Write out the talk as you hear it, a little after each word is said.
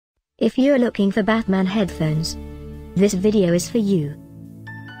If you're looking for Batman headphones, this video is for you.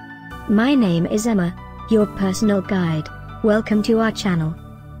 My name is Emma, your personal guide. Welcome to our channel.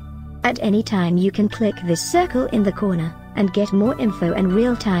 At any time you can click this circle in the corner, and get more info and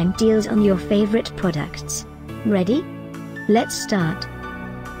real-time deals on your favorite products. Ready? Let's start.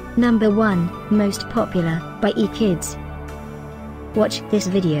 Number 1, Most Popular, by eKids. Watch this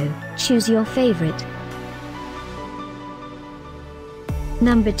video, choose your favorite.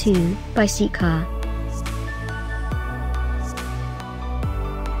 Number 2, by Sakar.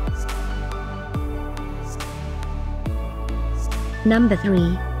 Number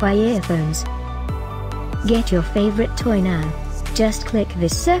 3, by Earphones. Get your favorite toy now. Just click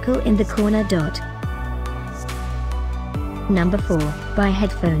this circle in the corner dot. Number 4, by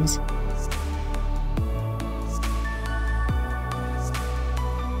Headphones.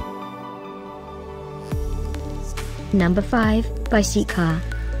 Number 5, by Sakar.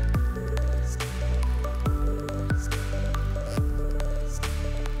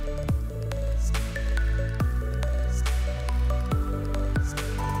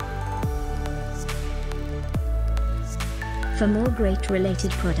 For more great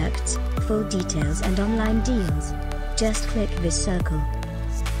related products, full details and online deals, just click this circle.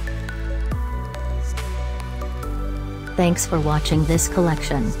 Thanks for watching this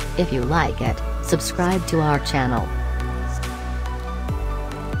collection. If you like it, subscribe to our channel.